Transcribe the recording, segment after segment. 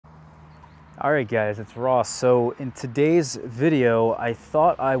All right, guys, it's Ross. So in today's video, I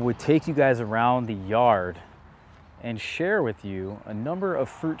thought I would take you guys around the yard and share with you a number of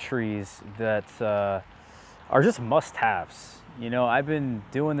fruit trees that are just must-haves. You know, I've been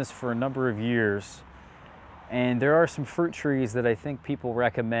doing this for a number of years, and there are some fruit trees that I think people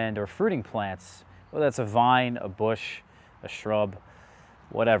recommend, or fruiting plants, whether that's a vine, a bush, a shrub,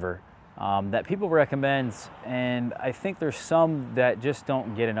 whatever, that people recommend, and I think there's some that just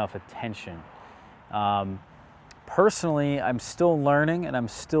don't get enough attention. Personally, I'm still learning and I'm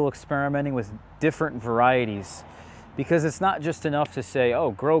still experimenting with different varieties, because it's not just enough to say,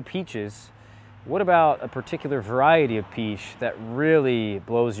 oh, grow peaches. What about a particular variety of peach that really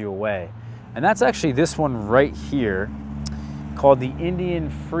blows you away? And that's actually this one right here, called the Indian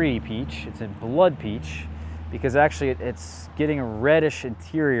Free Peach. It's a blood peach, because actually it's getting a reddish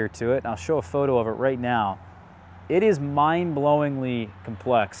interior to it. And I'll show a photo of it right now. It is mind-blowingly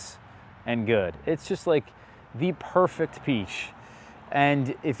complex and good. It's just like the perfect peach.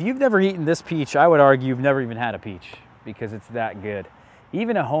 And if you've never eaten this peach, I would argue you've never even had a peach, because it's that good.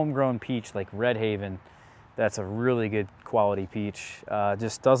 Even a homegrown peach like Red Haven, that's a really good quality peach,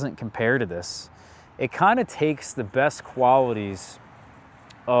 just doesn't compare to this. It kind of takes the best qualities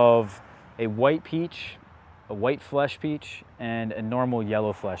of a white peach, a white flesh peach, and a normal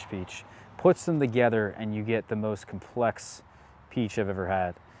yellow flesh peach, puts them together, and you get the most complex peach I've ever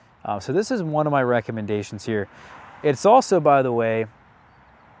had. So this is one of my recommendations here. It's also, by the way,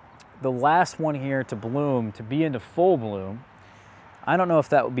 the last one here to bloom, to be into full bloom. I don't know if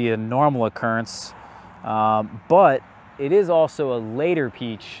that would be a normal occurrence, but it is also a later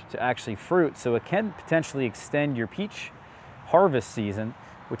peach to actually fruit, so it can potentially extend your peach harvest season,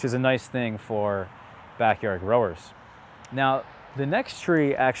 which is a nice thing for backyard growers. Now, the next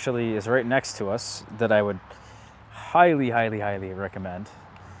tree actually is right next to us that I would highly, highly, highly recommend,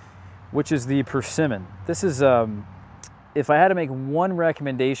 which is the persimmon. This is, if I had to make one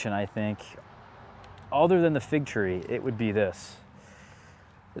recommendation, I think, other than the fig tree, it would be this.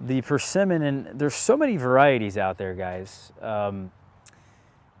 The persimmon, and there's so many varieties out there, guys,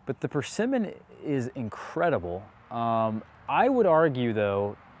 but the persimmon is incredible. I would argue,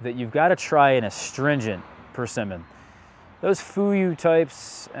 though, that you've got to try an astringent persimmon. Those fuyu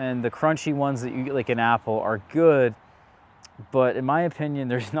types and the crunchy ones that you get like an apple are good, but in my opinion,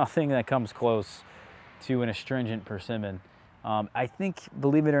 there's nothing that comes close to an astringent persimmon. I think,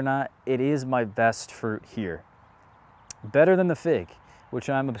 believe it or not, it is my best fruit here. Better than the fig, which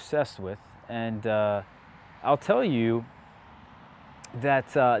I'm obsessed with. And I'll tell you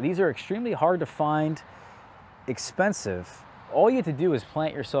that these are extremely hard to find, expensive. All you have to do is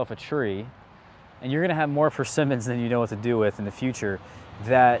plant yourself a tree, and you're gonna have more persimmons than you know what to do with in the future,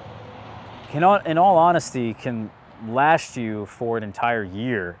 that can, in all honesty, can last you for an entire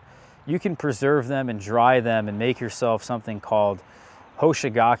year. You can preserve them and dry them and make yourself something called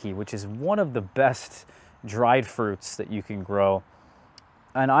hoshigaki, which is one of the best dried fruits that you can grow.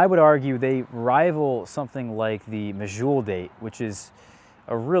 And I would argue they rival something like the medjool date, which is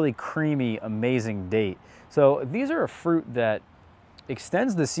a really creamy, amazing date. So these are a fruit that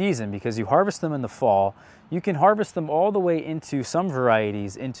extends the season, because you harvest them in the fall. You can harvest them all the way into some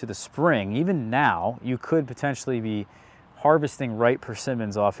varieties into the spring. Even now, you could potentially be harvesting ripe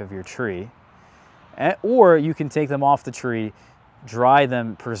persimmons off of your tree. Or you can take them off the tree, dry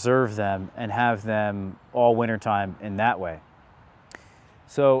them, preserve them, and have them all wintertime in that way.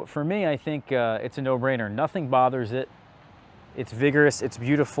 So for me, I think it's a no-brainer. Nothing bothers it. It's vigorous, it's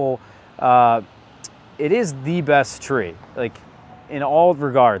beautiful. It is the best tree, like in all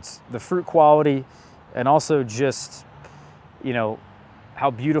regards. The fruit quality, and also just, you know,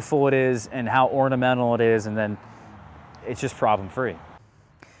 how beautiful it is and how ornamental it is, and then it's just problem-free.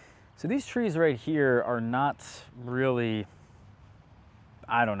 So these trees right here are not really,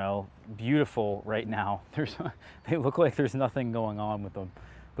 I don't know, beautiful right now. They look like there's nothing going on with them,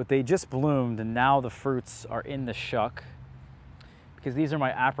 but they just bloomed, and now the fruits are in the shuck, because these are my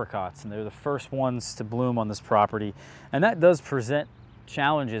apricots, and they're the first ones to bloom on this property. And that does present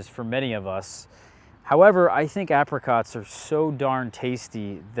challenges for many of us. However, I think apricots are so darn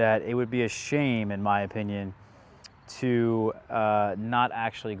tasty that it would be a shame, in my opinion, to not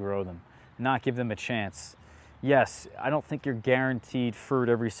actually grow them, not give them a chance. Yes, I don't think you're guaranteed fruit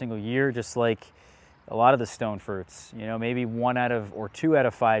every single year, just like a lot of the stone fruits. You know, maybe 1 out of or 2 out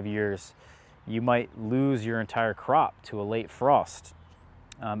of 5 years, you might lose your entire crop to a late frost.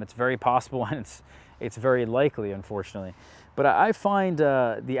 It's very possible, and it's very likely, unfortunately. But I find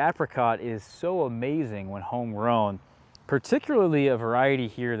the apricot is so amazing when homegrown, particularly a variety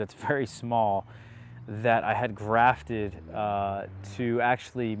here that's very small. that I had grafted to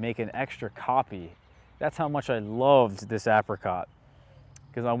actually make an extra copy. That's how much I loved this apricot,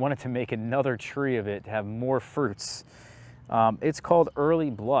 because I wanted to make another tree of it to have more fruits. It's called Early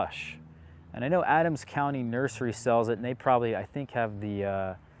Blush. And I know Adams County Nursery sells it, and they probably, I think, have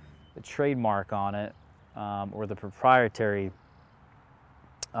the trademark on it, or the proprietary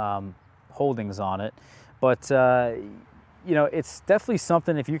holdings on it. But you know, it's definitely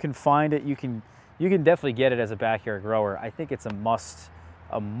something. If you can find it, you can definitely get it as a backyard grower. I think it's a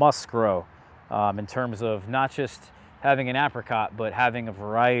must grow in terms of not just having an apricot, but having a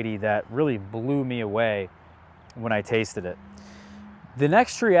variety that really blew me away when I tasted it. The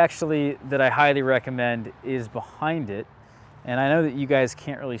next tree actually that I highly recommend is behind it. And I know that you guys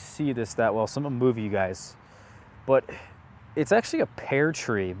can't really see this that well, so I'm gonna move you guys. But it's actually a pear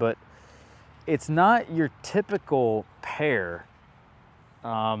tree, but it's not your typical pear.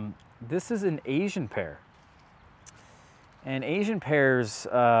 This is an Asian pear. And Asian pears,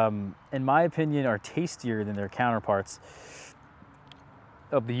 in my opinion, are tastier than their counterparts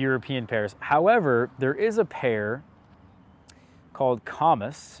of the European pears. However, there is a pear called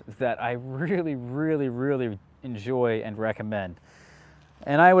Kamas that I really, really, really enjoy and recommend.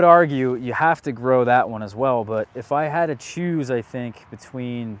 And I would argue you have to grow that one as well, but if I had to choose, I think,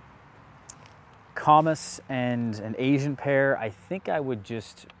 between Kamas and an Asian pear, I think I would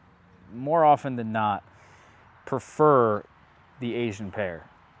just, more often than not, prefer the Asian pear.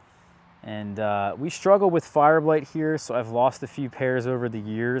 And we struggle with fire blight here, so I've lost a few pears over the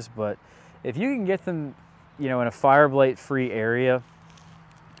years, but if you can get them, you know, in a fire blight free area,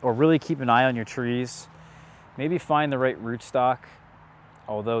 or really keep an eye on your trees, maybe find the right rootstock.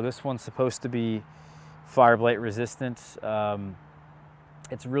 Although this one's supposed to be fire blight resistant,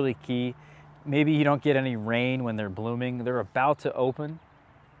 it's really key. Maybe you don't get any rain when they're blooming. They're about to open,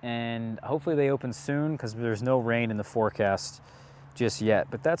 and hopefully they open soon because there's no rain in the forecast just yet.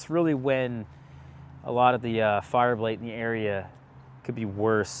 But that's really when a lot of the fire blight in the area could be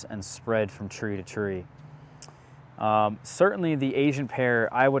worse and spread from tree to tree. Certainly the Asian pear,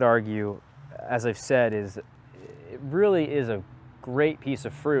 I would argue, as I've said, it really is a great piece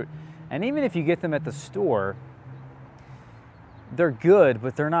of fruit. And even if you get them at the store, they're good,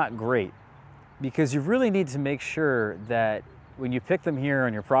 but they're not great, because you really need to make sure that when you pick them here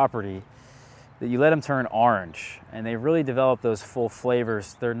on your property, that you let them turn orange and they really develop those full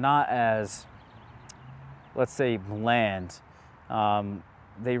flavors. They're not as, let's say, bland.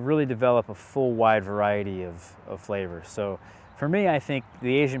 They really develop a full wide variety of flavors. So for me, I think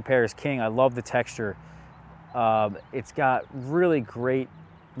the Asian pear is king. I love the texture. It's got really great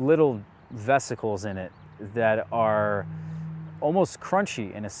little vesicles in it that are almost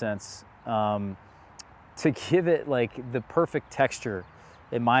crunchy in a sense, to give it like the perfect texture,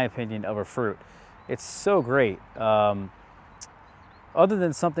 in my opinion, of a fruit. It's so great. Other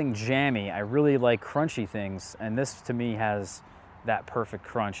than something jammy, I really like crunchy things, and this to me has that perfect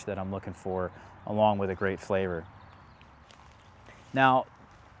crunch that I'm looking for, along with a great flavor. Now,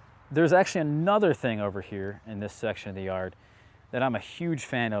 there's actually another thing over here in this section of the yard that I'm a huge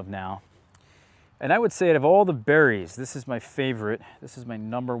fan of now. And I would say out of all the berries, this is my favorite. This is my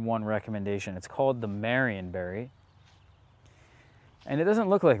 #1 recommendation. It's called the Marionberry. And it doesn't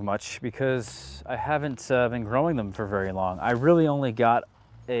look like much because I haven't been growing them for very long. I really only got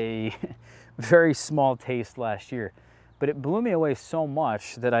a very small taste last year. But it blew me away so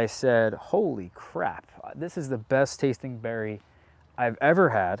much that I said, holy crap, this is the best tasting berry I've ever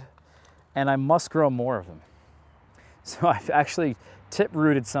had, and I must grow more of them. So I've actually tip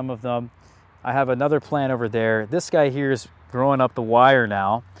rooted some of them. I have another plant over there. This guy here is growing up the wire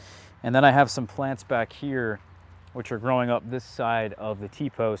now. And then I have some plants back here which are growing up this side of the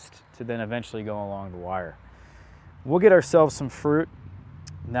T-post to then eventually go along the wire. We'll get ourselves some fruit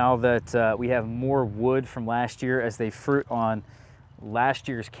now that we have more wood from last year, as they fruit on last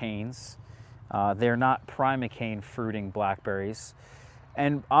year's canes. They're not primocane fruiting blackberries.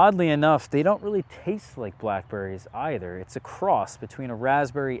 And oddly enough, they don't really taste like blackberries either. It's a cross between a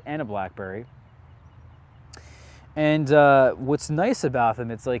raspberry and a blackberry. And what's nice about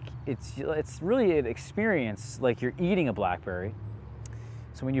them, it's like it's really an experience like you're eating a blackberry.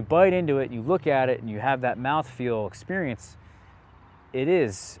 So when you bite into it, you look at it, and you have that mouthfeel experience, it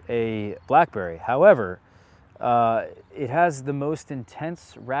is a blackberry. However, it has the most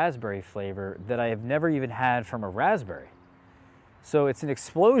intense raspberry flavor that I have never even had from a raspberry. So it's an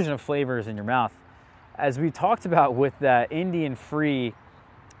explosion of flavors in your mouth. As we talked about with that Indian Free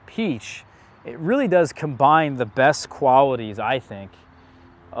peach, it really does combine the best qualities, I think,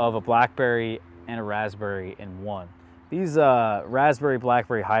 of a blackberry and a raspberry in one. These raspberry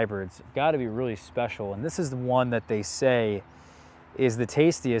blackberry hybrids have got to be really special, and this is the one that they say is the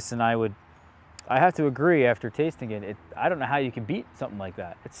tastiest, and I have to agree after tasting it. I don't know how you can beat something like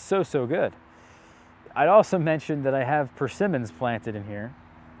that. It's so, so good. I'd also mentioned that I have persimmons planted in here,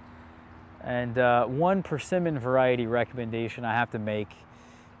 and one persimmon variety recommendation I have to make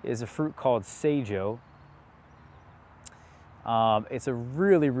is a fruit called Sajo. It's a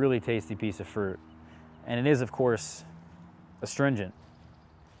really, really tasty piece of fruit, and it is, of course, astringent.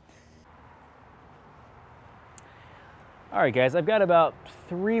 All right, guys, I've got about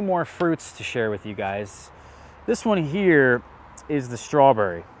 3 more fruits to share with you guys. This one here is the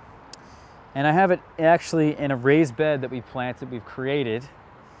strawberry, and I have it actually in a raised bed that we've created.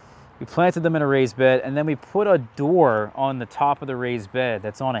 We planted them in a raised bed, and then we put a door on the top of the raised bed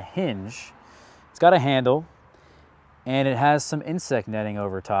that's on a hinge. It's got a handle, and it has some insect netting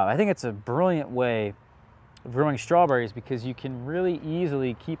over top. I think it's a brilliant way of growing strawberries because you can really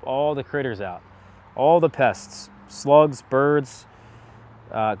easily keep all the critters out, all the pests, slugs, birds,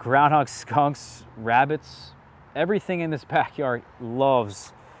 groundhogs, skunks, rabbits. Everything in this backyard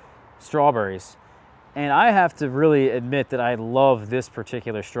loves strawberries. And I have to really admit that I love this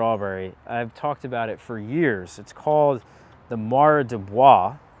particular strawberry. I've talked about it for years. It's called the Mar de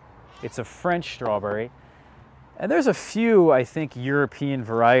Bois. It's a French strawberry. And there's a few, I think, European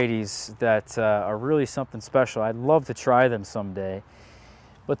varieties that are really something special. I'd love to try them someday.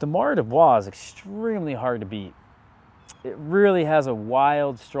 But the Mar de Bois is extremely hard to beat. It really has a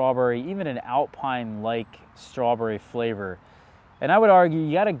wild strawberry, even an alpine-like strawberry flavor. And I would argue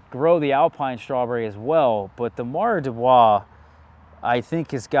you got to grow the alpine strawberry as well, but the Mar de Bois, I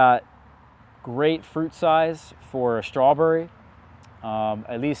think, has got great fruit size for a strawberry,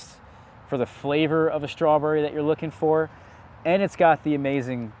 at least for the flavor of a strawberry that you're looking for, and it's got the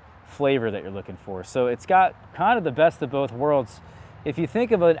amazing flavor that you're looking for. So it's got kind of the best of both worlds. If you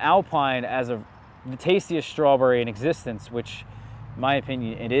think of an alpine as the tastiest strawberry in existence, which in my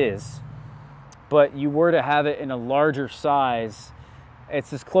opinion it is, but you were to have it in a larger size,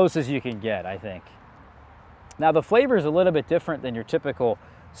 it's as close as you can get, I think. Now the flavor is a little bit different than your typical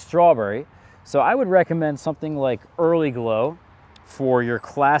strawberry, so I would recommend something like Early Glow for your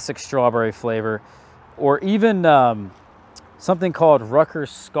classic strawberry flavor, or even something called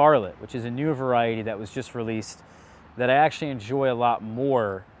Rutgers Scarlet, which is a new variety that was just released that I actually enjoy a lot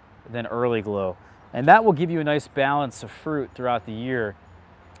more than Early Glow. And that will give you a nice balance of fruit throughout the year.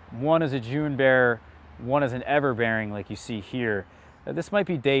 One is a June bearer, one is an ever-bearing like you see here. This might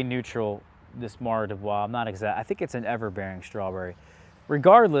be day neutral, this Mar de Bois. I'm not exact. I think it's an ever-bearing strawberry.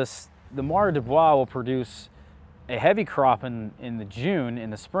 Regardless, the Mar de Bois will produce a heavy crop in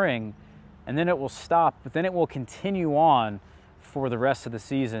the spring, and then it will stop, but then it will continue on for the rest of the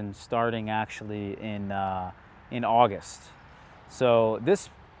season, starting actually in August. So this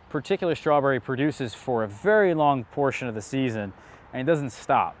particular strawberry produces for a very long portion of the season, and it doesn't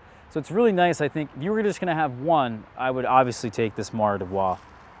stop. So it's really nice. I think if you were just gonna have one, I would obviously take this Mar de Bois.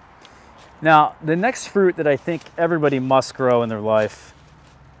 Now, the next fruit that I think everybody must grow in their life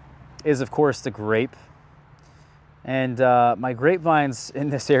is, of course, the grape. And my grapevines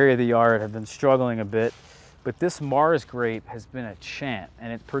in this area of the yard have been struggling a bit, but this Mars grape has been a champ,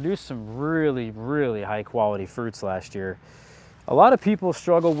 and it produced some really, really high quality fruits last year. A lot of people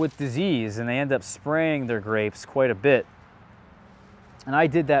struggle with disease and they end up spraying their grapes quite a bit. And I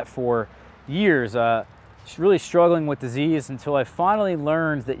did that for years, really struggling with disease until I finally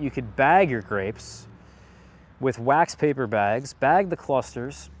learned that you could bag your grapes with wax paper bags, bag the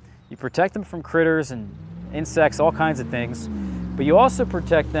clusters. You protect them from critters and insects, all kinds of things, but you also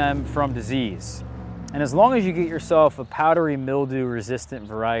protect them from disease. And as long as you get yourself a powdery mildew resistant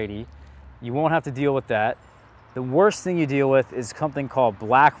variety, you won't have to deal with that. The worst thing you deal with is something called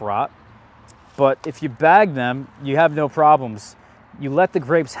black rot, but if you bag them, you have no problems. You let the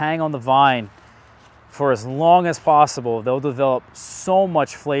grapes hang on the vine for as long as possible. They'll develop so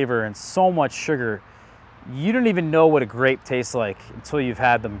much flavor and so much sugar. You don't even know what a grape tastes like until you've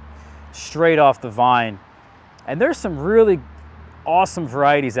had them straight off the vine. And there's some really awesome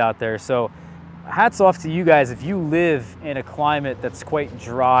varieties out there. So hats off to you guys. If you live in a climate that's quite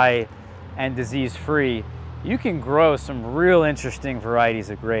dry and disease-free, you can grow some real interesting varieties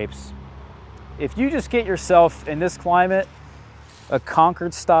of grapes. If you just get yourself in this climate a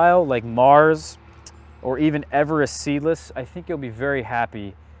Concord style like Mars or even Everest seedless, I think you'll be very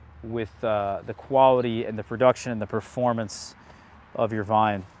happy with the quality and the production and the performance of your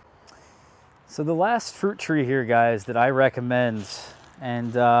vine. So the last fruit tree here, guys, that I recommend,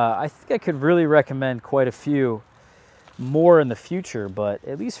 and I think I could really recommend quite a few more in the future, but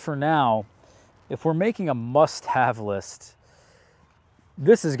at least for now, if we're making a must-have list,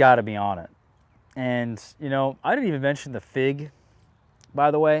 this has got to be on it. And, you know, I didn't even mention the fig,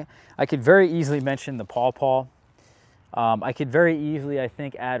 by the way. I could very easily mention the pawpaw. I could very easily, I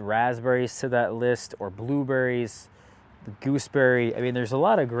think, add raspberries to that list, or blueberries, the gooseberry. I mean, there's a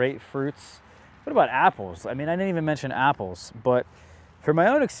lot of great fruits. What about apples? I mean, I didn't even mention apples, but from my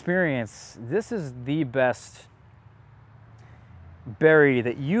own experience, this is the best berry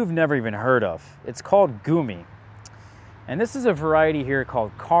that you've never even heard of. It's called Gumi. And this is a variety here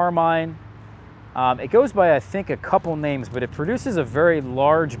called Carmine. It goes by, I think, a couple names, but it produces a very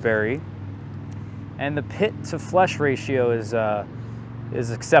large berry, and the pit to flesh ratio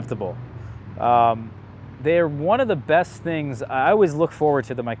is acceptable. They're one of the best things. I always look forward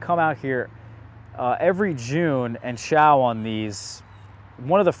to them. I come out here every June and chow on these.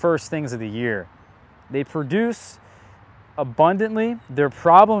 One of the first things of the year. They produce abundantly. They're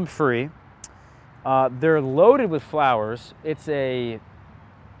problem-free. They're loaded with flowers. It's a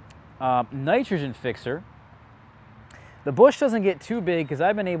nitrogen fixer. The bush doesn't get too big because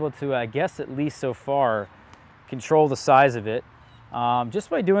I've been able to, I guess at least so far, control the size of it. Just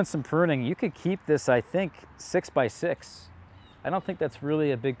by doing some pruning, you could keep this, I think, 6 by 6. I don't think that's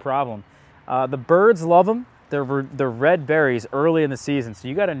really a big problem. The birds love them. They're red berries early in the season, so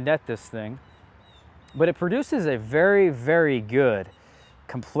you got to net this thing. But it produces a very, very good,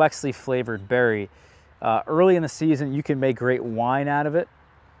 complexly flavored berry. Early in the season, you can make great wine out of it.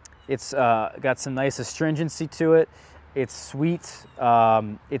 It's got some nice astringency to it. It's sweet.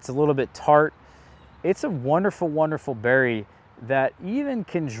 It's a little bit tart. It's a wonderful, wonderful berry that even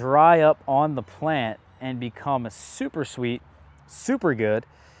can dry up on the plant and become a super sweet, super good,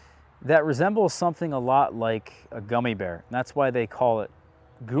 that resembles something a lot like a gummy bear. And that's why they call it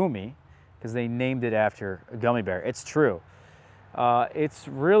Gumi, because they named it after a gummy bear. It's true. It's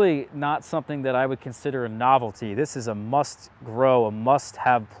really not something that I would consider a novelty. This is a must-grow, a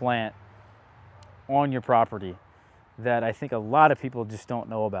must-have plant on your property that I think a lot of people just don't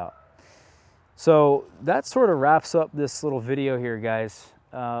know about. So that sort of wraps up this little video here, guys.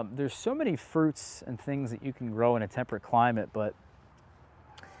 There's so many fruits and things that you can grow in a temperate climate, but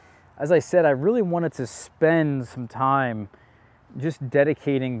as I said, I really wanted to spend some time just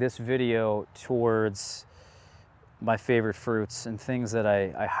dedicating this video towards my favorite fruits and things that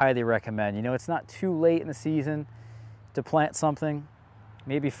I highly recommend. You know, it's not too late in the season to plant something.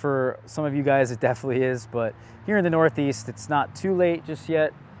 Maybe for some of you guys it definitely is, but here in the Northeast, it's not too late just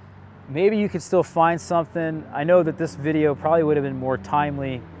yet. Maybe you could still find something. I know that this video probably would have been more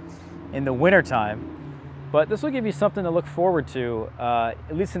timely in the wintertime, but this will give you something to look forward to,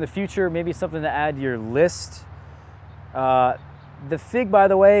 at least in the future, maybe something to add to your list. The fig, by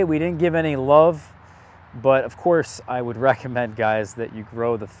the way, we didn't give any love, but of course I would recommend, guys, that you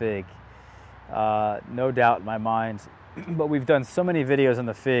grow the fig. No doubt in my mind. But we've done so many videos on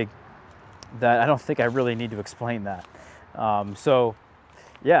the fig that I don't think I really need to explain that. So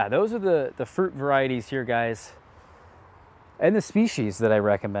yeah, those are the fruit varieties here, guys, and the species that I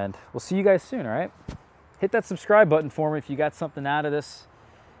recommend. We'll see you guys soon, all right? Hit that subscribe button for me if you got something out of this.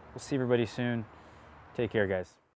 We'll see everybody soon. Take care, guys.